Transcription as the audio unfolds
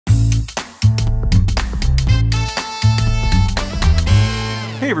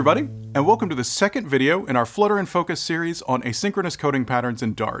Hey everybody, and welcome to the second video in our Flutter in Focus series on asynchronous coding patterns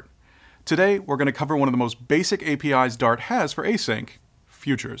in Dart. Today, we're going to cover one of the most basic APIs Dart has for async,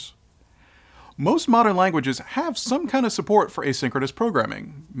 Futures. Most modern languages have some kind of support for asynchronous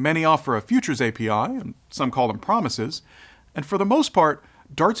programming. Many offer a Futures API, and some call them promises, and for the most part,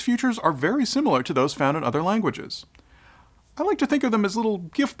 Dart's Futures are very similar to those found in other languages. I like to think of them as little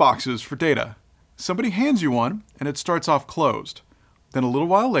gift boxes for data. Somebody hands you one, and it starts off closed. Then a little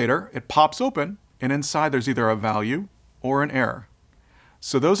while later, it pops open, and inside there's either a value or an error.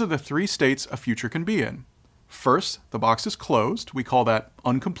 So those are the three states a future can be in. First, the box is closed. We call that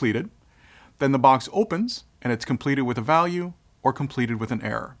uncompleted. Then the box opens, and it's completed with a value or completed with an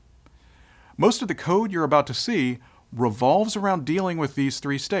error. Most of the code you're about to see revolves around dealing with these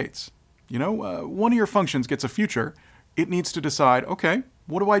three states. One of your functions gets a future. It needs to decide, okay,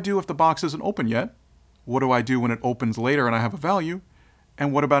 what do I do if the box isn't open yet? What do I do when it opens later and I have a value?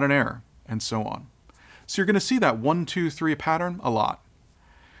 And what about an error? And so on. So you're going to see that 1, 2, 3 pattern a lot.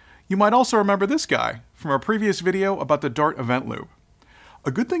 You might also remember this guy from our previous video about the Dart event loop. A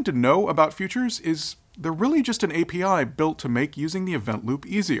good thing to know about Futures is they're really just an API built to make using the event loop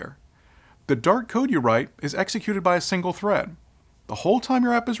easier. The Dart code you write is executed by a single thread. The whole time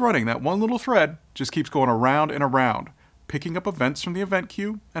your app is running, that one little thread just keeps going around and around, picking up events from the event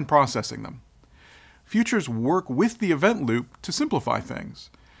queue and processing them. Futures work with the event loop to simplify things.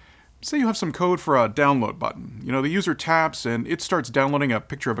 Say you have some code for a download button. The user taps and it starts downloading a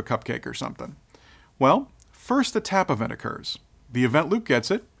picture of a cupcake or something. Well, first the tap event occurs. The event loop gets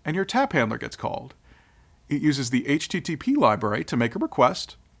it, and your tap handler gets called. It uses the HTTP library to make a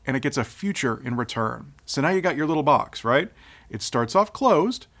request, and it gets a future in return. So now you got your little box, right? It starts off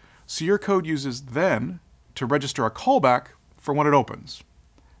closed, so your code uses then to register a callback for when it opens.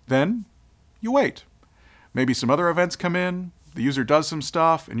 Then you wait. Maybe some other events come in, the user does some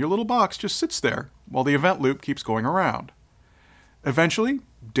stuff, and your little box just sits there while the event loop keeps going around. Eventually,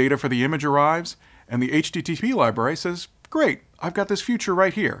 data for the image arrives, and the HTTP library says, great, I've got this future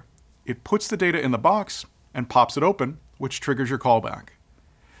right here. It puts the data in the box and pops it open, which triggers your callback.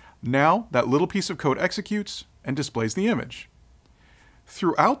 Now, that little piece of code executes and displays the image.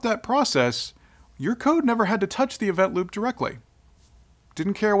 Throughout that process, your code never had to touch the event loop directly.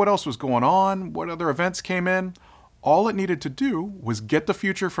 Didn't care what else was going on, what other events came in. All it needed to do was get the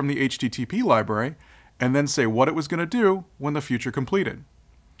future from the HTTP library and then say what it was going to do when the future completed.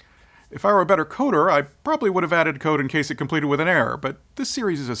 If I were a better coder, I probably would have added code in case it completed with an error, but this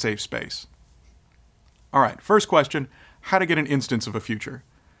series is a safe space. All right, first question, how to get an instance of a future.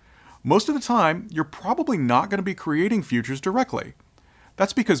 Most of the time, you're probably not going to be creating futures directly.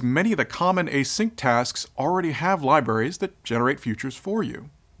 That's because many of the common async tasks already have libraries that generate futures for you,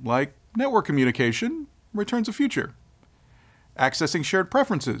 like network communication returns a future. Accessing shared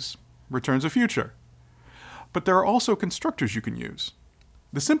preferences returns a future. But there are also constructors you can use.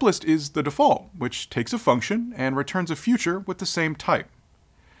 The simplest is the default, which takes a function and returns a future with the same type.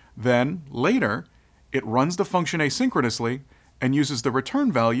 Then, later, it runs the function asynchronously and uses the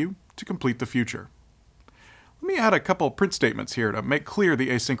return value to complete the future. Let me add a couple print statements here to make clear the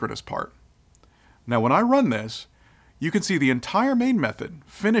asynchronous part. Now, when I run this, you can see the entire main method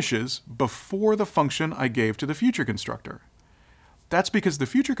finishes before the function I gave to the future constructor. That's because the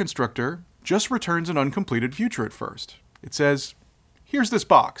future constructor just returns an uncompleted future at first. It says, here's this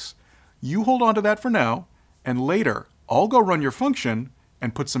box. You hold on to that for now, and later I'll go run your function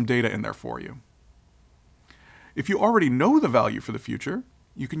and put some data in there for you. If you already know the value for the future,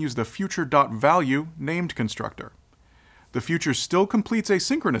 you can use the future.value named constructor. The future still completes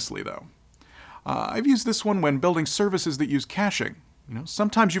asynchronously though. I've used this one when building services that use caching.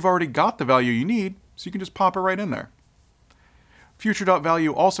 Sometimes you've already got the value you need, so you can just pop it right in there.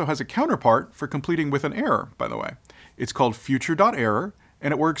 Future.value also has a counterpart for completing with an error, by the way. It's called future.error,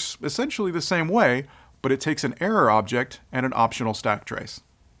 and it works essentially the same way, but it takes an error object and an optional stack trace.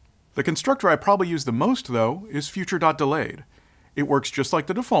 The constructor I probably use the most, though, is future.delayed. It works just like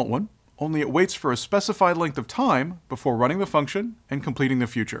the default one, only it waits for a specified length of time before running the function and completing the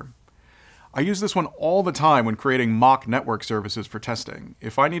future. I use this one all the time when creating mock network services for testing.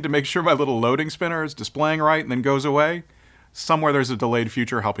 If I need to make sure my little loading spinner is displaying right and then goes away, somewhere there's a delayed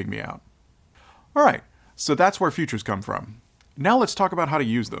future helping me out. All right, so that's where futures come from. Now let's talk about how to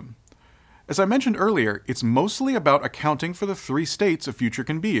use them. As I mentioned earlier, it's mostly about accounting for the three states a future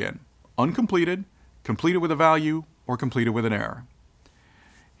can be in: uncompleted, completed with a value, or completed with an error.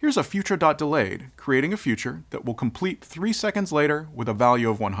 Here's a future.delayed, creating a future that will complete 3 seconds later with a value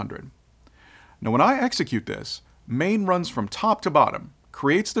of 100. Now when I execute this, main runs from top to bottom,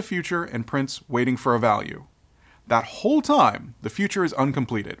 creates the future, and prints waiting for a value. that whole time, the future is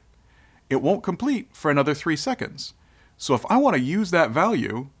uncompleted. It won't complete for another 3 seconds. So if I want to use that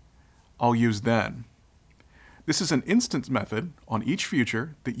value, I'll use then. This is an instance method on each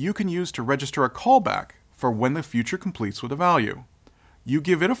future that you can use to register a callback for when the future completes with a value. You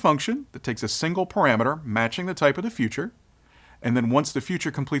give it a function that takes a single parameter matching the type of the future, and then once the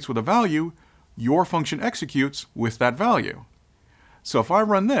future completes with a value, your function executes with that value. So if I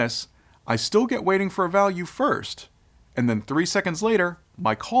run this, I still get waiting for a value first, and then 3 seconds later,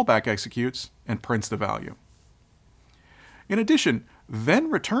 my callback executes and prints the value. In addition,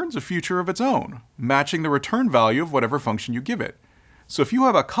 then returns a future of its own, matching the return value of whatever function you give it. So if you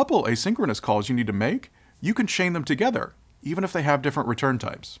have a couple asynchronous calls you need to make, you can chain them together, even if they have different return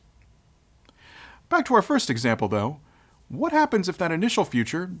types. Back to our first example though, what happens if that initial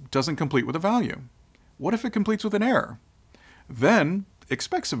future doesn't complete with a value? What if it completes with an error? Then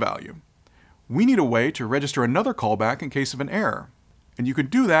expects a value. We need a way to register another callback in case of an error, and you can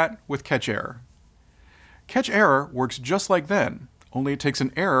do that with catch error. Catch error works just like then, only it takes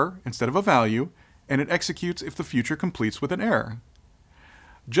an error instead of a value, and it executes if the future completes with an error.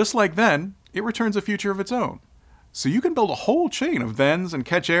 Just like then, it returns a future of its own. So you can build a whole chain of thens and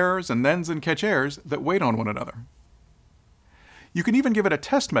catch errors and thens and catch errors that wait on one another. You can even give it a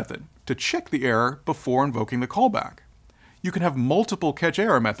test method to check the error before invoking the callback. You can have multiple catch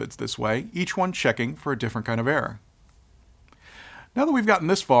error methods this way, each one checking for a different kind of error. Now that we've gotten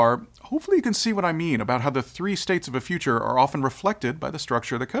this far, hopefully you can see what I mean about how the 3 states of a future are often reflected by the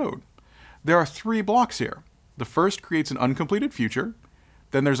structure of the code. There are 3 blocks here. The first creates an uncompleted future,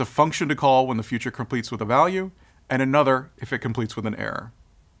 then there's a function to call when the future completes with a value, and another if it completes with an error.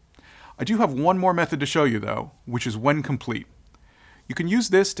 I do have one more method to show you though, which is when complete. You can use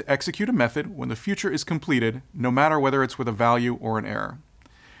this to execute a method when the future is completed, no matter whether it's with a value or an error.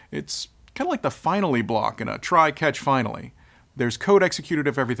 It's kind of like the finally block in a try catch finally. There's code executed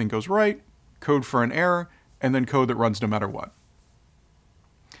if everything goes right, code for an error, and then code that runs no matter what.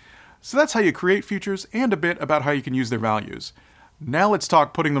 So that's how you create futures and a bit about how you can use their values. Now let's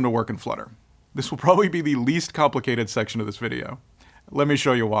talk putting them to work in Flutter. This will probably be the least complicated section of this video. Let me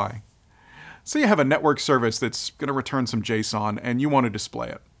show you why. Say you have a network service that's going to return some JSON and you want to display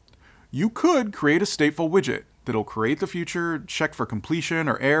it. You could create a stateful widget that'll create the future, check for completion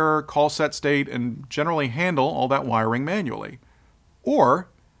or error, call set state, and generally handle all that wiring manually. Or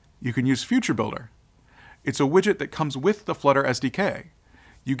you can use FutureBuilder. It's a widget that comes with the Flutter SDK.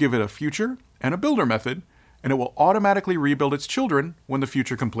 You give it a future and a builder method, and it will automatically rebuild its children when the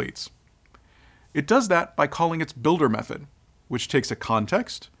future completes. It does that by calling its builder method, which takes a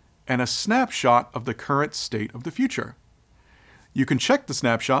context and a snapshot of the current state of the future. You can check the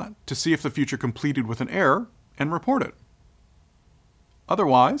snapshot to see if the future completed with an error and report it.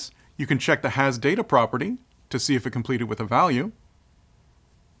 Otherwise, you can check the hasData property to see if it completed with a value.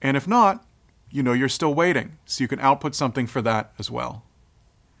 And if not, you know you're still waiting, so you can output something for that as well.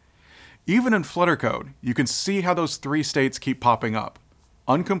 Even in Flutter code, you can see how those 3 states keep popping up: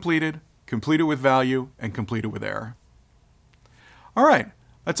 uncompleted, completed with value, and completed with error. All right,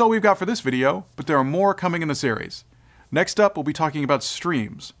 that's all we've got for this video, but there are more coming in the series. Next up, we'll be talking about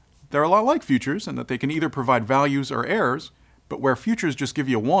streams. They're a lot like futures in that they can either provide values or errors, but where futures just give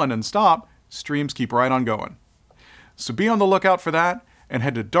you 1 and stop, streams keep right on going. So be on the lookout for that, and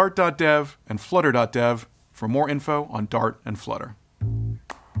head to dart.dev and flutter.dev for more info on Dart and Flutter.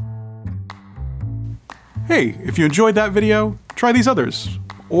 Hey, if you enjoyed that video, try these others.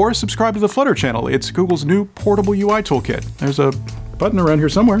 Or subscribe to the Flutter channel. It's Google's new portable UI toolkit. There's a button around here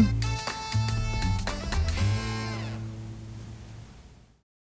somewhere.